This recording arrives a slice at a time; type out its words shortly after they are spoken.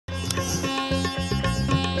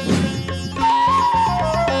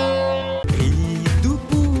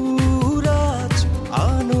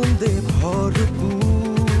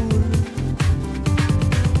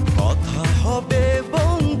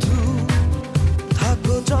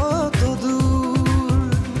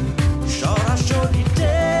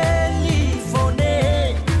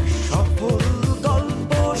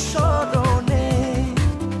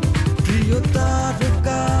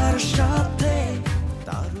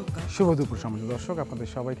শুভ দুপুর সম্মানিত দর্শক, আপনাদের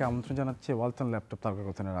সবাইকে আমন্ত্রণ জানাচ্ছি ওয়ালটন ল্যাপটপ তারকা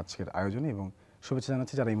কথনের আজকের আয়োজনে এবং শুভেচ্ছা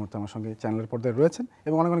জানাচ্ছি যারা এই মুহূর্তে আমার সঙ্গে চ্যানেলের পর্দায় রয়েছেন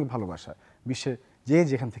এবং অনেক অনেক ভালোবাসা বিশ্বের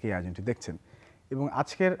যেখান থেকে এই আয়োজনটি দেখছেন। এবং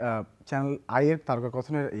আজকের চ্যানেল আইয়ের তারকা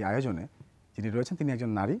কথনের এই আয়োজনে যিনি রয়েছেন তিনি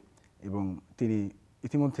একজন নারী এবং তিনি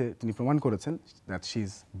ইতিমধ্যে প্রমাণ করেছেন that she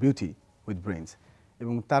is beauty with brains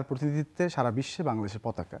এবং তার প্রতিনিধিত্বে সারা বিশ্বে বাংলাদেশের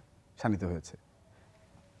পতাকা শানিত হয়েছে।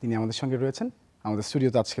 তিনি আমাদের সঙ্গে রয়েছেন আমাদের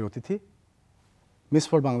স্টুডিওতে আজকের অতিথি miss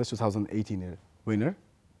world Bangladesh 2018-এর winner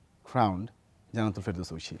crowned Jannatul Ferdous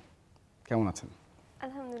Oishi. কেমন আছেন?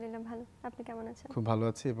 আলহামদুলিল্লাহ ভালো। আপনি কেমন আছেন? খুব ভালো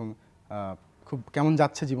আছি এবং খুব কেমন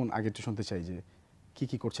যাচ্ছে জীবন আগে একটু শুনতে চাই যে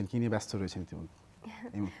কি করছেন, কি নিয়ে ব্যস্ত রয়েছেন ইতিমধ্যে?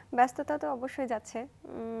 ব্যস্ততা তো অবশ্যই যাচ্ছে।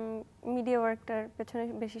 মিডিয়া ওয়ার্কটার পেছনে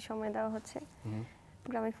বেশি সময় দেওয়া হচ্ছে।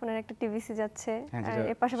 গ্রামীণ ফোনের একটা টিভিসি যাচ্ছে আর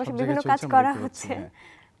এর পাশাপাশি বিভিন্ন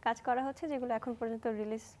কাজ করা হচ্ছে যেগুলো এখন পর্যন্ত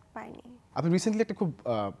রিলিজ পায়নি। আপনি রিসেন্টলি একটা খুব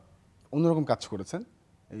অন্যরকম কাজ করেছেন।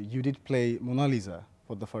 You did play Mona Lisa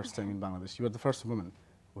for the first time in Bangladesh. You are the first woman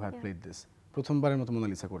who had played this. প্রথমবারের মতো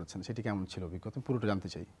মোনালিসা করেছেন, সেটি কেমন ছিল অভিজ্ঞতা? পুরোটা জানতে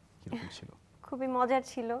চাই কিরকম ছিল। খুবই মজার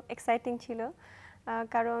ছিল, এক্সাইটিং ছিল,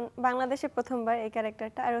 কারণ বাংলাদেশে প্রথমবার এই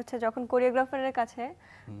ক্যারেক্টারটা। আর হচ্ছে যখন কোরিওগ্রাফারের কাছে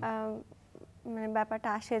মানে ব্যাপারটা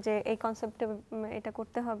আসে যে এই কনসেপ্টে এটা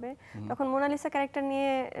করতে হবে, তখন মোনালিসা ক্যারেক্টার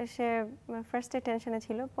নিয়ে সে ফার্স্টে টেনশনে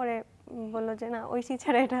ছিল, পরে বললো যে না, ঐশী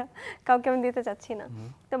ছাড়া এটা কাউকে আমি দিতে চাচ্ছি না।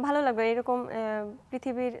 তো ভালো লাগলো এরকম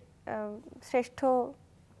পৃথিবীর শ্রেষ্ঠ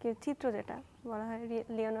চিত্র যেটা বলা হয়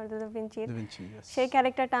লিওনার্দো দা ভিঞ্চির, সেই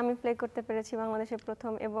ক্যারেক্টারটা আমি প্লে করতে পেরেছি বাংলাদেশের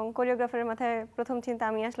প্রথম, এবং কোরিওগ্রাফারের মাথায় প্রথম চিন্তা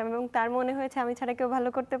আমি আসলাম এবং তার মনে হয়েছে আমি ছাড়া কেউ ভালো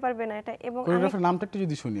করতে পারবে না এটা। এবং কোরিওগ্রাফার নামটা একটু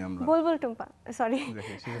যদি শুনি আমরা। বুলবুল Tumpa, sorry,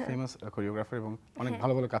 she is a famous choreographer এবং অনেক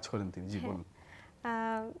ভালো ভালো কাজ করেন তিনি। জীবন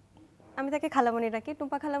আমি তাকে খালামণি ডাকি।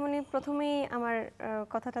 টুম্পা খালামণি প্রথমেই আমার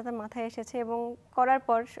কথাটা তার মাথায় এসেছে এবং করার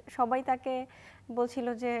পর সবাই তাকে বলছিল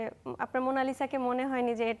যে আপনার মোনালিসাকে মনে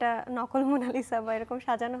হয়নি যে এটা নকল মোনালিসা বা এরকম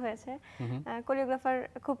সাজানো হয়েছে। কোরিওগ্রাফার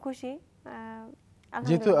খুব খুশি,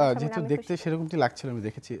 যেহেতু দেখতে সেরকমটি লাগছিল, আমি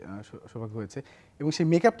দেখেছি, সৌভাগ্য হয়েছে। এবং সেই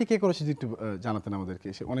মেকআপটি কে করেছে যদি একটু জানাতেন আমাদেরকে।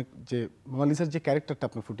 সে অনেক যে মোনালিসার যে ক্যারেক্টারটা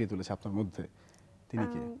আপনি ফুটিয়ে তুলেছে আপনার মধ্যে, তিনি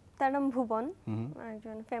কে? তার নাম ভুবন,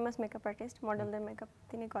 একজন ফেমাস মেকআপ আর্টিস্ট, মডেলদের মেকআপ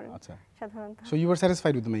তিনি করেন সাধারণত। So you R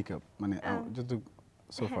satisfied with the makeup, মানে যত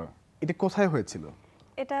সো ফার? এটা কোথায় হয়েছিল?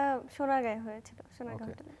 এটা সোনারগাঁয়ে হয়েছিল, সোনারগাঁ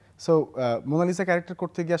হোটেলে। সো মোনালিসা ক্যারেক্টার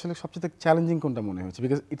করতে গিয়ে আসলে সবচেয়ে চ্যালেঞ্জিং কোনটা মনে হয়েছে?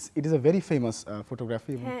 Because it is a very famous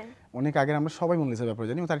photography এবং অনেক আগে আমরা সবাই মোনালিসার ব্যাপারে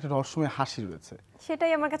জানি, তার একটা রহস্যময় হাসি রয়েছে।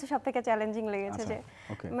 সেটাই আমার কাছে সবথেকে চ্যালেঞ্জিং লেগেছে, যে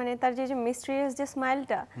মানে তার যে মিস্ট্রিয়াস যে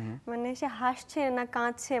স্মাইলটা, মানে সে হাসছে না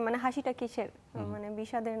কাঁদছে, মানে হাসিটা কিসের, মানে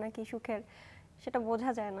বিষাদের নাকি সুখের, সেটা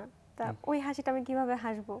বোঝা যায় না। তা ওই হাসিটা আমি কিভাবে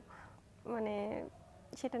হাসবো, মানে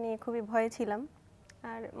সেটা নিয়ে খুবই ভয়ে ছিলাম।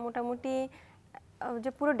 আর মোটামুটি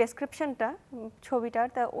যে পুরো ডেসক্রিপশনটা ছবিটার,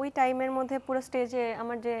 তা ওই টাইমের মধ্যে পুরো স্টেজে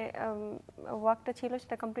আমার যে ওয়ার্কটা ছিল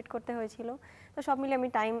সেটা কমপ্লিট করতে হয়েছিল। তো সব মিলে আমি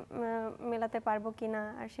টাইম মেলাতে পারবো কিনা,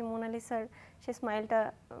 আর সে মোনালিসার সে স্মাইলটা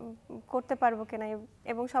করতে পারবো কিনা,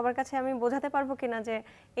 এবং সবার কাছে আমি বোঝাতে পারবো কিনা যে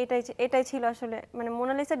এটাই ছিল আসলে, মানে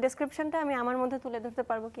মোনালিসার ডেসক্রিপশনটা আমি আমার মধ্যে তুলে ধরতে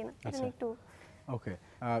পারবো কিনা, এটা একটু। ওকে,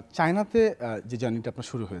 চায়নাতে যে জার্নিটা আপনার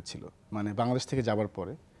শুরু হয়েছিল, মানে বাংলাদেশ থেকে যাওয়ার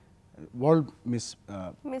পরে ওয়ার্ল্ড মিস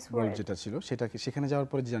ওয়ার্ল্ড যেটা ছিল, সেখানে যাওয়ার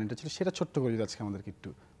পরে যে জার্নিটা ছিল, সেটা ছোট্ট করে যদি আজকে আমাদেরকে একটু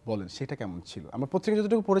বলেন সেটা কেমন ছিল। আমরা পত্রিকা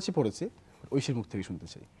যতটুকু পড়েছি ঐশীর মুখ থেকে শুনতে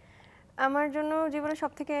চাই। আমার জন্য জীবনের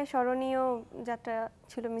সবথেকে স্মরণীয় যাত্রা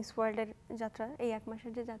ছিল মিস ওয়ার্ল্ডের যাত্রা। এই এক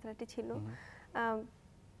মাসের যে যাত্রাটি ছিল,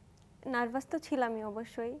 নার্ভাস তো ছিলামই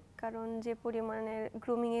অবশ্যই, কারণ যে পরিমাণের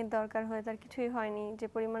গ্রুমিংয়ের দরকার হয় তার কিছুই হয়নি, যে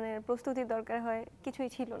পরিমাণের প্রস্তুতির দরকার হয় কিছুই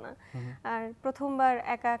ছিল না। আর প্রথমবার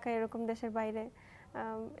একা একা এরকম দেশের বাইরে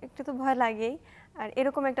একটু তো ভয় লাগেই। আর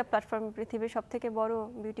এরকম একটা প্ল্যাটফর্ম, পৃথিবীর সবথেকে বড়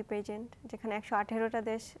বিউটি পেজেন্ট, যেখানে 118টা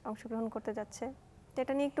দেশ অংশগ্রহণ করতে যাচ্ছে,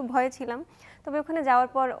 এটা নিয়ে একটু ভয়ে ছিলাম। তবে ওখানে যাওয়ার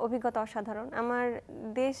পর অভিজ্ঞতা অসাধারণ। আমার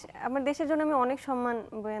দেশের জন্য আমি অনেক সম্মান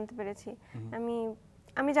বয়ে আনতে পেরেছি।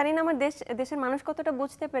 আমি জানি না আমার দেশের মানুষ কতটা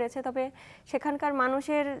বুঝতে পেরেছে, তবে সেখানকার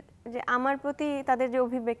মানুষের যে আমার প্রতি তাদের যে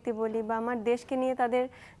অভিব্যক্তি বলি, বা আমার দেশকে নিয়ে তাদের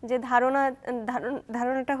যে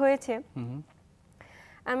ধারণাটা হয়েছে,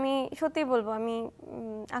 আমি সত্যিই বলবো আমি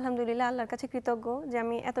আলহামদুলিল্লাহ আল্লাহর কাছে কৃতজ্ঞ যে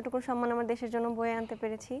আমি এতটুকু সম্মান আমার দেশের জন্য বয়ে আনতে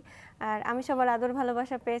পেরেছি। আর আমি সবার আদর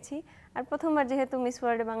ভালোবাসা পেয়েছি। আর প্রথমবার যেহেতু মিস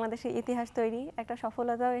ওয়ার্ল্ডে বাংলাদেশের ইতিহাস তৈরি, একটা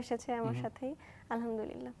সফলতাও এসেছে আমার সাথেই,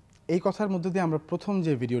 আলহামদুলিল্লাহ। এই কথার মধ্যে দিয়ে আমরা প্রথম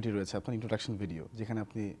যে ভিডিওটি রয়েছে আপনার ইন্ট্রোডাকশন ভিডিও, যেখানে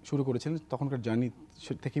আপনি শুরু করেছিলেন, তখনকার জার্নি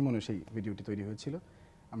থেকেই মনে হয় সেই ভিডিওটি তৈরি হয়েছিল।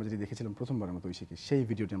 আমরা যেটি দেখেছিলাম প্রথমবারের মতো ঐশীকে, সেই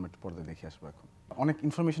ভিডিওটি আমরা একটু পর্দায় দেখে আসবো এখন। অনেক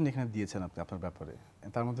ইনফরমেশন এখানে দিয়েছেন আপনি আপনার ব্যাপারে,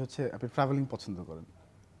 তার মধ্যে হচ্ছে আপনি ট্রাভেলিং পছন্দ করেন।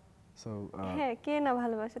 হ্যাঁ, কে না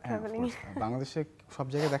ভালোবাসে ট্রাভেলিং। বাংলাদেশে সব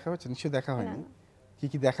জায়গায় দেখা হয়েছে? নিশ্চয়ই দেখা হয়নি, কি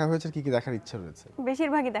কি দেখা হয়েছে, কি কি দেখার ইচ্ছা রয়েছে?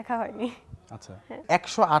 বেশিরভাগই দেখা হয়নি। আচ্ছা,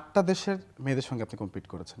 108টা দেশের মেয়েদের সঙ্গে আপনি কম্পিট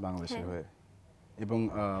করেছেন বাংলাদেশের হয়ে, এবং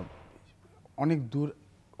অনেক দূর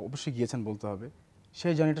অবশ্যই গিয়েছেন বলতে হবে।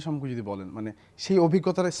 সেই জার্নিটা সম্পর্কে যদি বলেন, মানে সেই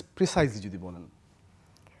অভিজ্ঞতাটা প্রিসাইজলি যদি বলেন।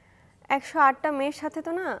 108টা মেয়ের সাথে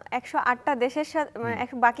তো না, 108টা দেশের সাথে, মানে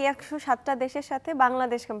বাকি 107টা দেশের সাথে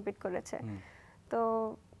বাংলাদেশ কম্পিট করেছে। তো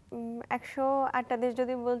 108টা দেশ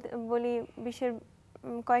যদি বলি, বিশ্বের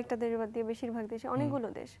কয়েকটা দেশ বাদ দিয়ে বেশিরভাগ দেশে, অনেকগুলো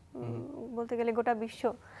দেশ বলতে গেলে গোটা বিশ্ব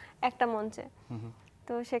একটা মঞ্চে।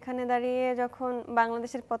 তো সেখানে দাঁড়িয়ে যখন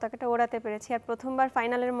বাংলাদেশের পতাকাটা ওড়াতে পেরেছি, আর প্রথমবার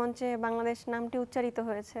ফাইনালের মঞ্চে বাংলাদেশ নামটি উচ্চারিত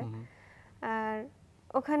হয়েছে, আর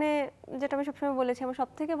ওখানে যেটা আমি সবসময় বলেছি, আমার সব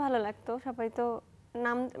থেকে ভালো লাগতো, সবাই তো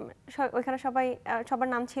নাম, ওইখানে সবার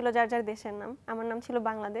নাম ছিল যার যার দেশের নাম, আমার নাম ছিল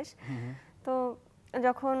বাংলাদেশ। তো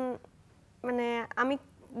যখন মানে আমি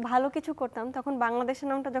ভালো কিছু করতাম, তখন বাংলাদেশের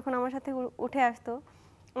নামটা যখন আমার সাথে উঠে আসতো,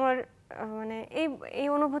 আমার মানে এই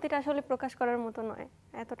অনুভূতিটা আসলে প্রকাশ করার মতো নয়,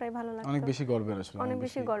 এতটাই ভালো লাগতো। অনেক বেশি গর্বের, আসলে অনেক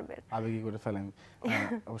বেশি গর্বের, আবেগী করে ফেলেন,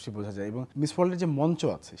 অবশ্যই বোঝা যায়। এবং মিস ওয়ার্ল্ডের যে মঞ্চ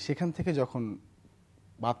আছে, সেখান থেকে যখন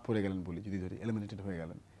বাদ পড়ে গেলেন বলি, যদি ধরি এলিমিনেটেড হয়ে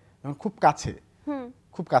গেলেন, যখন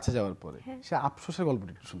খুব কাছে যাওয়ার পরে সে আফসোসের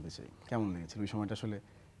গল্পটা একটু শুনতে চাই। কেমন লেগেছিল ওই সময়টা, আসলে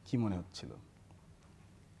কি মনে হচ্ছিল?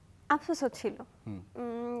 আফসোস হচ্ছিল,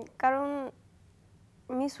 কারণ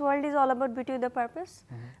miss world is all about beauty with the purpose.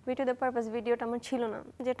 Beauty with the purpose ভিডিওটা আমার ছিল না,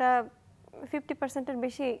 যেটা 50%-এর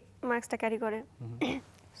বেশি মার্কসটা ক্যারি করে।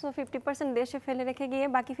 সো 50% দেশে ফেলে রেখে গিয়ে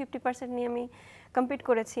বাকি 50% নিয়ে আমি কম্পিট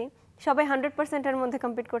করেছি। সবাই 100%-এর মধ্যে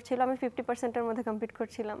কম্পিট করছিল, আমি 50%-এর মধ্যে কম্পিট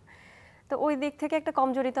করছিলাম। তো ওই দিক থেকে একটা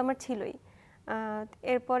কমজোরি তো আমার ছিলই।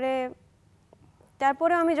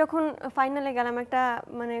 তারপরে আমি যখন ফাইনালে গেলাম, একটা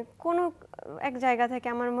মানে কোনো এক জায়গা থেকে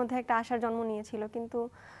আমার মধ্যে একটা আশার জন্ম নিয়েছিল, কিন্তু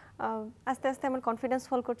আস্তে আস্তে আমার কনফিডেন্স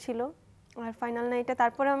ফল করছিল। আর ফাইনাল নাইটে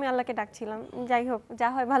তারপরে আমি আল্লাহকে ডাকছিলাম, যাই হোক, যা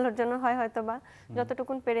হয় ভালোর জন্য হয়, হয়তো বা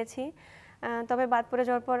যতটুকুন পেরেছি। তবে বাদ পড়ে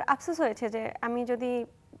যাওয়ার পর আফসোস হয়েছে যে আমি যদি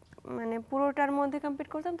মানে পুরোটার মধ্যে কম্পিট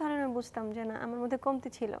করতাম, তাহলে আমি বুঝতাম যে না, আমার মধ্যে কমতি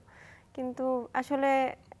ছিল। কিন্তু আসলে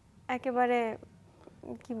একেবারে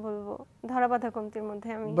কি বলবো, ধরাবাঁধা কমতির মধ্যে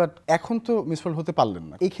আমি। বাট এখন তো মিস ওয়ার্ল্ড হতে পারলেন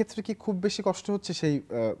না, এই ক্ষেত্রে কি খুব বেশি কষ্ট হচ্ছে সেই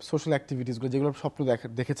সোশ্যাল অ্যাক্টিভিটিসগুলো, যেগুলো স্বপ্ন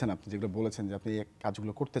দেখেছেন আপনি, যেগুলো বলেছেন যে আপনি এই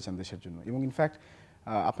কাজগুলো করতে চান দেশের জন্য, এবং ইনফ্যাক্ট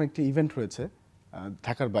আপনার একটি ইভেন্ট রয়েছে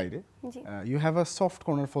ঢাকার বাইরে, you have a soft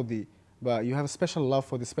corner for the, বা you have special love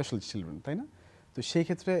for the special children, তাই না? তো সেই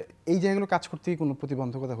ক্ষেত্রে এই জায়গাগুলো কাজ করতে কি কোনো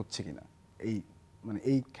প্রতিবন্ধকতা হচ্ছে কিনা, এই মানে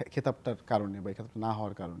এই খেতাবটার কারণে বা এই খেতাবটা না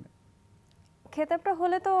হওয়ার কারণে? খেতাবটা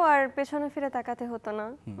হলে তো আর পেছনে ফিরে তাকাতে হতো না।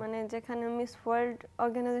 মানে যেখানে মিস ওয়ার্ল্ড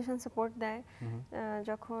অর্গানাইজেশন সাপোর্ট দেয়,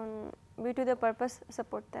 যখন বিউটি দ্য পারপাস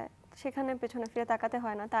সাপোর্ট দেয়, সেখানে পেছনে ফিরে তাকাতে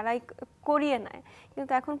হয় না, তারাই করিয়ে নেয়।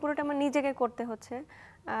 কিন্তু এখন পুরোটা আমার নিজেকে করতে হচ্ছে।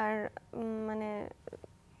 আর মানে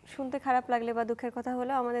শুনতে খারাপ লাগলে বা দুঃখের কথা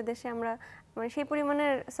হলেও আমাদের দেশে আমরা মানে সেই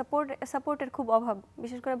পরিমাণের সাপোর্টের খুব অভাব,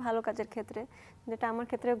 বিশেষ করে ভালো কাজের ক্ষেত্রে, যেটা আমার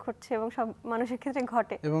ক্ষেত্রে ঘটছে এবং সব মানুষের ক্ষেত্রে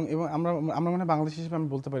ঘটে। এবং আমরা মানে বাংলাদেশ হিসেবে আমি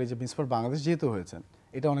বলতে পারি যে মিস ওয়ার্ল্ড বাংলাদেশ যেহেতু হয়েছেন,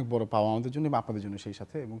 এটা অনেক বড় পাওয়া আমাদের জন্য এবং আপনাদের জন্য সেই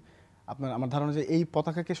সাথে। এবং আমার ধারণা যে এই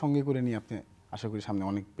পতাকাকে সঙ্গে করে নিয়ে আপনি আশা করি সামনে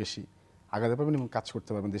অনেক বেশি আগাতে পারবেন এবং কাজ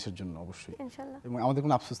করতে পারবেন দেশের জন্য অবশ্যই, ইনশাআল্লাহ। এবং আমাদের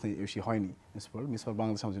কোনো আফসোস নেই, বেশি হয়নি মিস ওয়ার্ল্ড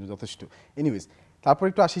বাংলাদেশ আমাদের জন্য যথেষ্ট। এনিওয়েজ, তারপর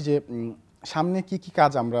একটু আসি যে সামনে কি কি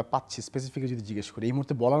কাজ আমরা পাচ্ছি, স্পেসিফিকলি যদি জিজ্ঞেস করি, এই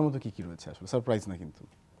মুহূর্তে বলার মতো কি কি রয়েছে? আসলে সারপ্রাইজ না, কিন্তু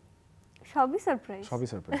সবই সারপ্রাইজ,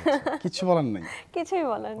 কিছু বলার নাই, কিছুই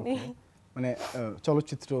বলার নেই। মানে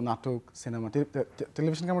চলচ্চিত্র, নাটক, সিনেমা,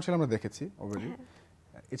 টেলিভিশন কেমন ছিল আমরা দেখেছি অলরেডি,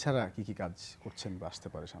 এছাড়া কি কি কাজ করছেন বা আসতে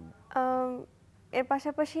পারে সামনে? এর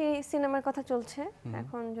পাশাপাশি সিনেমার কথা চলছে,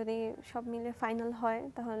 এখন যদি সব মিলে ফাইনাল হয়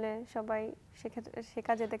তাহলে সবাই সে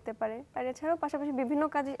কাজে দেখতে পারে। আর এছাড়াও পাশাপাশি বিভিন্ন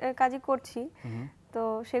কাজই করছি, তো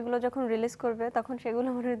সেগুলো যখন রিলিজ করবে তখন সেগুলো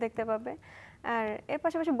মানুষ দেখতে পাবে। আর এর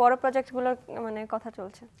পাশাপাশি বড় প্রজেক্টগুলোর মানে কথা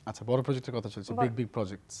চলছে। আচ্ছা, বড় প্রজেক্টের কথা চলছে, বিগ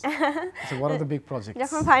প্রজেক্টস। আচ্ছা, what are the big projects?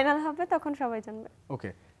 যখন ফাইনাল হবে তখন সবাই জানবে। ওকে,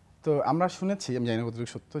 তো আমরা শুনেছি, আমি জানি না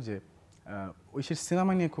কতটুকু সত্য, যে ঐশীর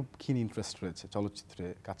সিনেমা নিয়ে খুব ক্ষীণ ইন্টারেস্ট রয়েছে, চলচ্চিত্রে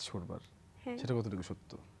কাজ করবার, সেটা কতটুকু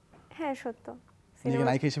সত্য? হ্যাঁ, সত্য। নিজেকে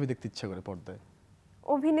নায়িকা হিসেবে দেখতে ইচ্ছা করে পর্দায়?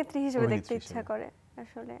 অভিনেত্রী হিসেবে দেখতে ইচ্ছা করে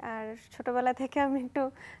আসলে। আর ছোটবেলা থেকে আমি একটু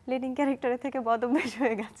লিডিং ক্যারেক্টারে থেকে বদ অভ্যাস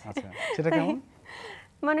হয়ে গেছে। আচ্ছা, সেটা কেমন?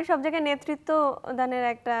 মানে সব জায়গায় নেতৃত্ব দানের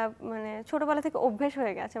একটা মানে ছোটবেলা থেকে অভ্যেস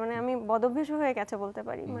হয়ে গেছে, মানে আমি বদ অভ্যেস হয়ে গেছে বলতে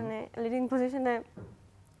পারি। মানে লিডিং পজিশনে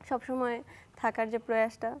সবসময় থাকার যে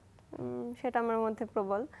প্রয়াসটা, সেটা আমার মধ্যে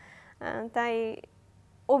প্রবল। তাই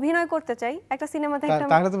অভিনয় করতে চাই একটা সিনেমাতে।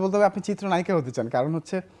 তাহলে তো বলতে হবে আপনি চিত্রনায়িকা হতে চান, কারণ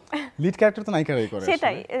হচ্ছে লিড ক্যারেক্টার তো নায়িকারাই করে।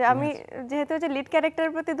 সেটাই, আমি যেহেতু যে লিড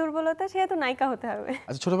ক্যারেক্টারের প্রতি দুর্বলতা, সেহেতু নায়িকা হতে হবে।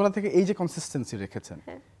 আচ্ছা, ছোটবেলা থেকে এই যে কনসিস্টেন্সি রেখেছেন,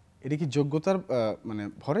 এটা কি যোগ্যতার মানে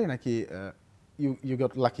ভরে, নাকি ইউ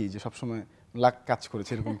গট লাকি যে সবসময় লাক কাজ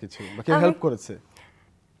করেছে এরকম কিছু, বা কেউ হেল্প করেছে?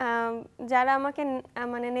 আম, যারা আমাকে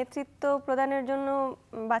মানে নেতৃত্ব প্রদানের জন্য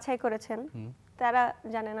বাছাই করেছেন তারা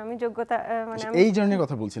জানেন আমি যোগ্যতা মানে আমি এই জার্নির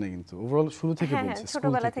কথা বলছি না, কিন্তু ওভারঅল শুরু থেকে হ্যাঁ বলছি, স্কুল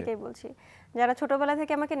ছোটবেলা থেকে। থেকেই বলছি, যারা ছোটবেলা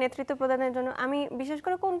থেকে আমাকে নেতৃত্ব প্রদানের জন্য, আমি বিশেষ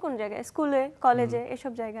করে কোন কোন জায়গায়, স্কুলে, কলেজে,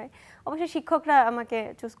 এসব জায়গায় অবশ্যই শিক্ষকরা আমাকে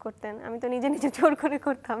চুজ করতেন, আমি তো নিজে নিজে জোর করে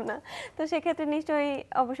করতাম না। তো সেক্ষেত্রে নিশ্চয়ই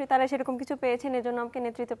অবশ্যই তারা সেরকম কিছু পেয়েছেন, এজন্য আমাকে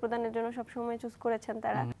নেতৃত্ব প্রদানের জন্য সবসময় চুজ করেছেন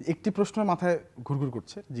তারা। একটি প্রশ্ন মাথায় ঘুরঘুর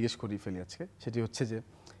করছে, জিজ্ঞেস করি ফেলি আজকে, সেটি হচ্ছে যে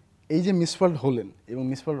এই যে মিস ওয়ার্ল্ড হলেন এবং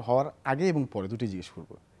মিস ওয়ার্ল্ড হওয়ার আগে এবং পরে দুটি জিজ্ঞেস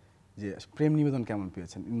করবো, যে প্রেম নিবেদন কেমন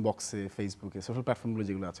পেয়েছেন, ইনবক্সে, ফেসবুকে, সোশ্যাল প্ল্যাটফর্মগুলো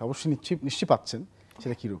যেগুলো আছে, অবশ্যই নিশ্চয়ই পাচ্ছেন,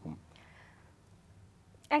 সেটা কীরকম?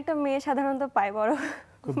 একটা মেয়ে সাধারণত পায় বড়,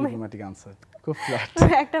 খুব ডিপ্লোম্যাটিক আনসার, খুব ফ্ল্যাট।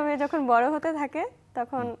 একটা মেয়ে যখন বড় হতে থাকে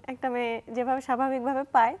তখন একটা মেয়ে যেভাবে স্বাভাবিকভাবে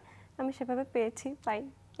পায় আমি সেভাবে পেয়েছি, পাই,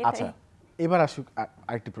 আচ্ছা, এটাই। এবার আসুক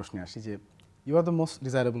আরেকটি প্রশ্নে আসি, যে you are the most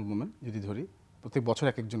desirable women যদি ধরি, প্রত্যেক বছর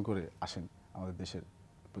এক একজন করে আসেন আমাদের দেশের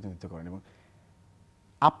প্রতিনিধিত্ব করেন, এবং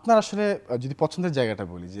আপনার আসলে যদি পছন্দের জায়গাটা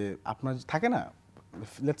বলি, যে আপনার থাকে না,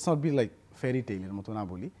 লেটস নট বি লাইক ফেরি টেইলের মতো না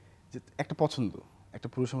বলি, যে একটা পছন্দ, একটা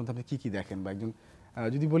পুরুষের মধ্যে আপনি কী কী দেখেন, বা একজন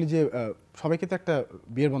যদি বলি যে সবাইকে তো একটা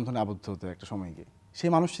বিয়ের বন্ধনে আবদ্ধ হতে একটা সময় গিয়ে, সেই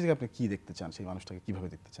মানুষটি থেকে আপনি কী দেখতে চান, সেই মানুষটাকে কীভাবে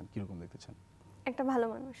দেখতে চান, কীরকম দেখতে চান? একটা ভালো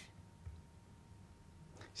মানুষ।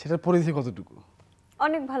 সেটার পরিধি কতটুকু?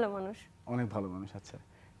 অনেক ভালো মানুষ। অনেক ভালো মানুষ, আচ্ছা।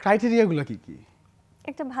 ক্রাইটেরিয়াগুলো কী কী?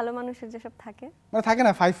 একটা ভালো মানুষের যেসব থাকে, মানে থাকে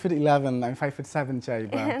না 5'11", আমি 5'7" চাই,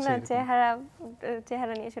 বা না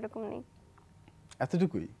চেহারা নিয়ে সেরকম নেই,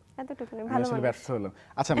 এতটুকুই? এতটুকু নেই, আমি ভালো আসলে মানুষ। ব্যর্থ হলাম।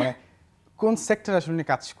 আচ্ছা, মানে কোন সেক্টর আসলে উনি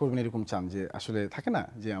কাজ করবেন এরকম চান, যে আসলে থাকে না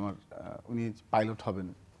যে আমার উনি পাইলট হবেন,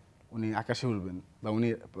 উনি আকাশে উড়বেন, বা উনি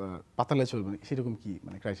পাতালে চলবেন, সেরকম কি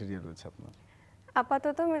মানে ক্রাইটেরিয়া রয়েছে আপনার?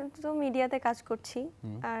 আপাতত তো মিডিয়াতে কাজ করছি,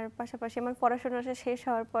 আর পাশাপাশি আমার পড়াশোনা শেষ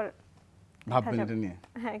হওয়ার পর ভাববেন এটা নিয়ে?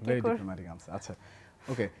 হ্যাঁ, কি ভেরি করব। Diplomatic answer. আচ্ছা,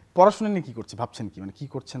 ওকে, পড়াশোনা নিয়ে কি করছে ভাবছেন, কি মানে কি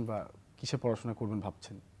করছেন, বা কিসে পড়াশোনা করবেন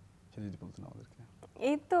ভাবছেন, সেটা যদি বলতেন আমাদেরকে।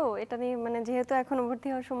 এই তো এটা নিয়ে, মানে যেহেতু এখনো ভর্তি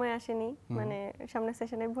হওয়ার সময় আসেনি, মানে সামনের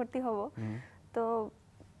সেশনে ভর্তি হব, তো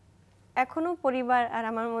এখনো পরিবার আর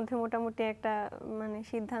আমার মধ্যে মোটামুটি একটা মানে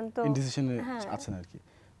সিদ্ধান্ত, ইনডিসিশনে হ্যাঁ, আছেন আর কি।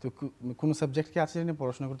 তো কোনো সাবজেক্ট কি আছে যেটা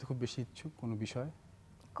পড়াশোনা করতে খুব বেশি ইচ্ছুক, কোনো বিষয়?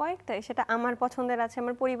 কয়েকটাই, সেটা আমার পছন্দের আছে,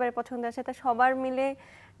 আমার পরিবারের পছন্দের আছে, তা সবার মিলে,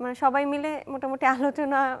 মানে সবাই মিলে মোটামুটি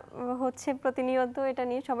আলোচনা হচ্ছে প্রতিনিয়ত এটা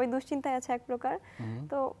নিয়ে, সবাই দুশ্চিন্তায় আছে এক প্রকার,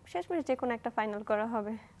 তো শেষমেশ যে কোনো একটা ফাইনাল করা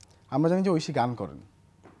হবে। আমরা জানি যে ঐশী গান করেন,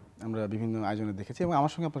 আমরা বিভিন্ন আয়োজনে দেখেছি, এবং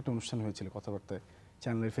আমার সঙ্গে আপনার একটা অনুষ্ঠান হয়েছিল কথাবার্তায়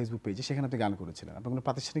চ্যানেলের ফেসবুক পেজে, সেখানে আপনি গান করেছিলেন, আপনার কোনো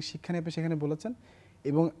প্রাতিষ্ঠানিক শিক্ষা নিয়ে আপনি সেখানে বলেছেন,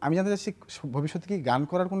 এবং আমি জানতে চাচ্ছি ভবিষ্যতে কি গান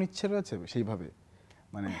করার কোনো ইচ্ছে রয়েছে সেইভাবে,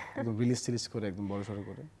 মানে একদম রিলিজ টিলিজ করে একদম বড় সড়ো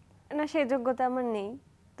করে? না, সেই যোগ্যতা আমার নেই,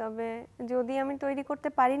 তবে যদি আমি তৈরি করতে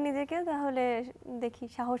পারি নিজেকে তাহলে দেখি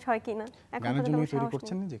সাহস হয় কিনা। এখন গানের জন্য পর্যন্ত কি তৈরি সাহস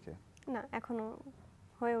করছেন নেই। নিজেকে? না, এখনো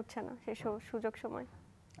হয়ে উঠছে না সেই সুযোগ সময়।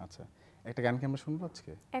 আচ্ছা, একটা গান কি আমরা শুনবো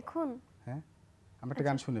আজকে? এখন হ্যাঁ, আমরা একটা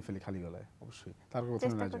গান শুনে ফেলি খালি গলায়, অবশ্যই, তার কথা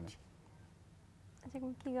চেষ্টা রাজি না। করছি। আচ্ছা,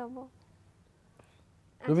 এখন কি গাবো?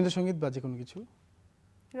 রবীন্দ্রসঙ্গীত বা যে কোনো কিছু?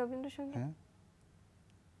 রবীন্দ্রসঙ্গীত, হ্যাঁ,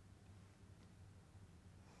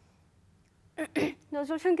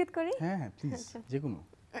 নজরুল সঙ্গীত করি। হ্যাঁ হ্যাঁ প্লিজ, আচ্ছা। যে কোনো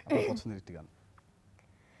আপনার পছন্দের একটি গান।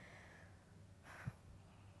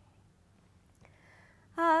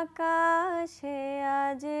 আকাশে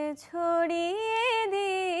আজ ছড়িয়ে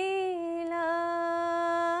দিলাম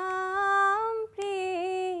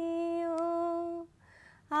প্রিয়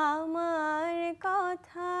আমার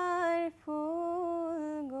কথার ফুল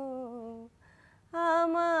গো,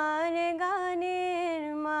 আমার গানের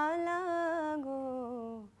মালা গো,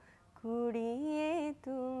 কুড়িয়ে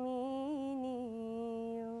তুমি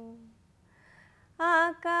নিও।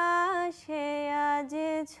 আকাশে আজ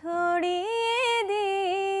ছড়িয়ে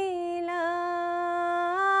দিলাম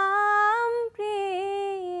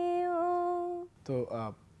প্রিয়। তো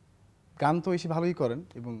গান তো ঐশী ভালোই করেন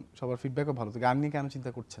এবং সবার ফিডব্যাকও ভালো, তো গান নিয়ে কেন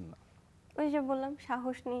চিন্তা করছেন না? ওই যে বললাম,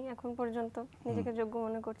 সাহস নেই এখন পর্যন্ত, নিজেকে যোগ্য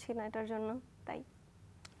মনে করছি না এটার জন্য, তাই।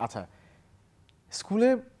 আচ্ছা, স্কুলে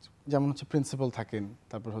যেমন হচ্ছে প্রিন্সিপাল থাকেন,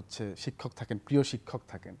 তারপর হচ্ছে শিক্ষক থাকেন, প্রিয় শিক্ষক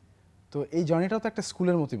থাকেন, তো এই জার্নিটাও তো একটা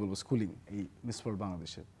স্কুলের মতোই বলবো, স্কুলিং এই মিস ওয়ার্ল্ড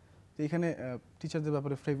বাংলাদেশে। তো এখানে টিচারদের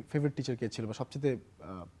ব্যাপারে ফেভারিট টিচার কে ছিল, বা সবচেয়ে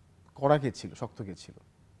কড়া কে ছিল, শক্ত কে ছিল?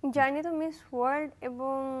 জার্নি তো মিস ওয়ার্ল্ড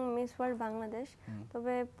এবং মিস ওয়ার্ল্ড বাংলাদেশ,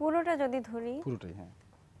 তবে পুরোটা যদি ধরি, পুরোটাই, হ্যাঁ।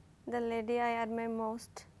 The lady I admire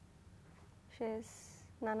most, she is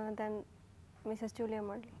none other than Mrs Julia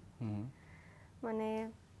Marley. মানে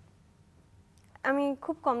আমি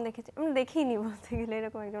খুব কম দেখেছি, আমি দেখিনি বলতে গেলে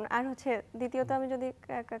এরকম একজন। আর হচ্ছে দ্বিতীয়ত, আমি যদি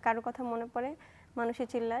কারো কথা মনে পড়ে, মানুষই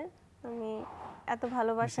চিল্লার, আমি এত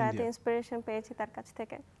ভালোবাসা, এত ইন্সপিরেশন পেয়েছি তার কাছ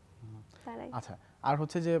থেকে, তারাই। আচ্ছা, আর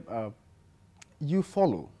হচ্ছে যে ইউ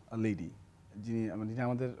ফলো আ লেডি, যিনি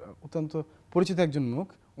আমাদের অত্যন্ত পরিচিত একজন মুখ,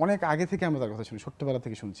 অনেক আগে থেকে আমরা তার কথা শুনি, ছোট্টবেলা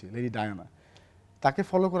থেকে শুনছি, লেডি ডায়ানা। তাকে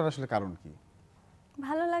ফলো করার আসলে কারণ কি?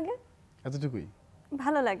 ভালো লাগে। এতটুকুই?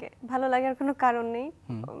 ভালো লাগে, ভালো লাগার কোনো কারণ নেই,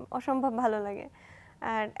 অসম্ভব ভালো লাগে।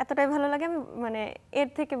 আর এতটাই ভালো লাগে আমি মানে এর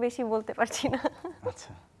থেকে বেশি বলতে পারছি না।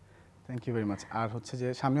 আচ্ছা, থ্যাংক ইউ ভেরি মাচ। আর হচ্ছে যে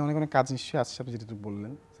সামনে অনেক অনেক কাজ নিশ্চয়ই আসছে, আপনি যেটা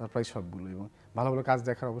বললেন সারপ্রাইজ সবগুলো, এবং ভালো ভালো কাজ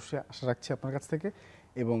দেখার অবশ্যই আশা রাখছি আপনার কাছ থেকে।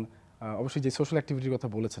 এবং অবশ্যই যে সোশ্যাল অ্যাক্টিভিটির কথা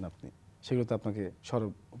বলেছেন আপনি, সেগুলোতে আপনাকে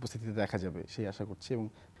সরব উপস্থিতিতে দেখা যাবে সেই আশা করছি। এবং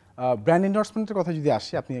ব্র্যান্ড এন্ডোর্সমেন্টের কথা যদি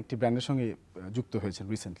আসে, আপনি একটি ব্র্যান্ডের সঙ্গে যুক্ত হয়েছেন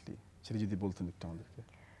রিসেন্টলি, সেটা যদি বলতেন একটু আমাদেরকে।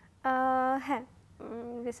 হ্যাঁ,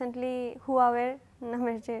 রিসেন্টলি হুয়াওয়ের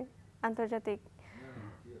নামের যে আন্তর্জাতিক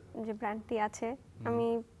যে ব্র্যান্ডটি আছে, আমি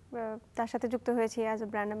তার সাথে যুক্ত হয়েছি as a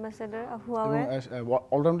brand ambassador of Huawei.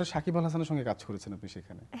 Allrounder Shakib Al হাসানের সঙ্গে কাজ করেছেন আপনি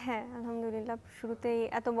সেখানে? হ্যাঁ, আলহামদুলিল্লাহ, শুরুতেই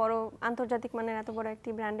এত বড় আন্তর্জাতিক মানের এত বড় একটি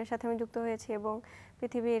ব্র্যান্ডের সাথে আমি যুক্ত হয়েছি, এবং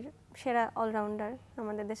পৃথিবীর সেরা অলরাউন্ডার,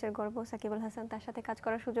 আমাদের দেশের গর্ব সাকিব আল হাসান, তার সাথে কাজ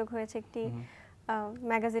করার সুযোগ হয়েছে একটি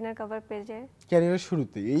ম্যাগাজিনের কভার পেজে। ক্যারিয়ারের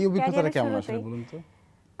শুরুতে এই অভিজ্ঞতাটা কেমন আসলে বলুন তো?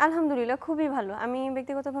 আলহামদুলিল্লাহ, খুবই ভালো। আমি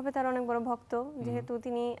ব্যক্তিগতভাবে তার অনেক বড় ভক্ত, যেহেতু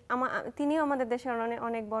তিনিও আমাদের দেশের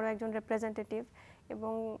অনেক বড় একজন রিপ্রেজেন্টেটিভ,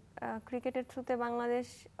 এবং ক্রিকেটের থ্রুতে বাংলাদেশ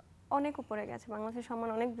অনেক উপরে গেছে, বাংলাদেশের সম্মান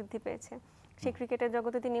অনেক বৃদ্ধি পেয়েছে। সেই ক্রিকেটের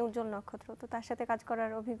জগতে তিনি উজ্জ্বল নক্ষত্র, তো তার সাথে কাজ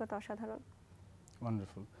করার অভিজ্ঞতা অসাধারণ।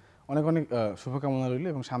 ওয়ান্ডারফুল, অনেক অনেক শুভকামনা রইল,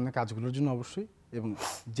 এবং সামনে কাজগুলোর জন্য অবশ্যই, এবং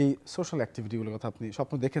যেই সোশ্যাল অ্যাক্টিভিটিগুলোর কথা আপনি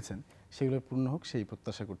স্বপ্ন দেখেছেন সেগুলো পূর্ণ হোক সেই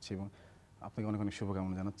প্রত্যাশা করছি, এবং আপনাকে অনেক অনেক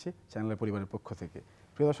শুভকামনা জানাচ্ছি চ্যানেলের পরিবারের পক্ষ থেকে।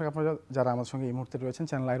 প্রিয় দর্শক, আপনারা যারা আমার সঙ্গে এই মুহূর্তে রয়েছেন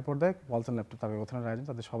চ্যানেল আয়ের পর্দায় ওয়ালটন ল্যাপটপ তারকা কথনের আয়োজন,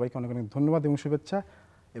 তাদের সবাইকে অনেক অনেক ধন্যবাদ এবং শুভেচ্ছা,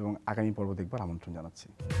 এবং আগামী পর্ব দেখবার আমন্ত্রণ জানাচ্ছি।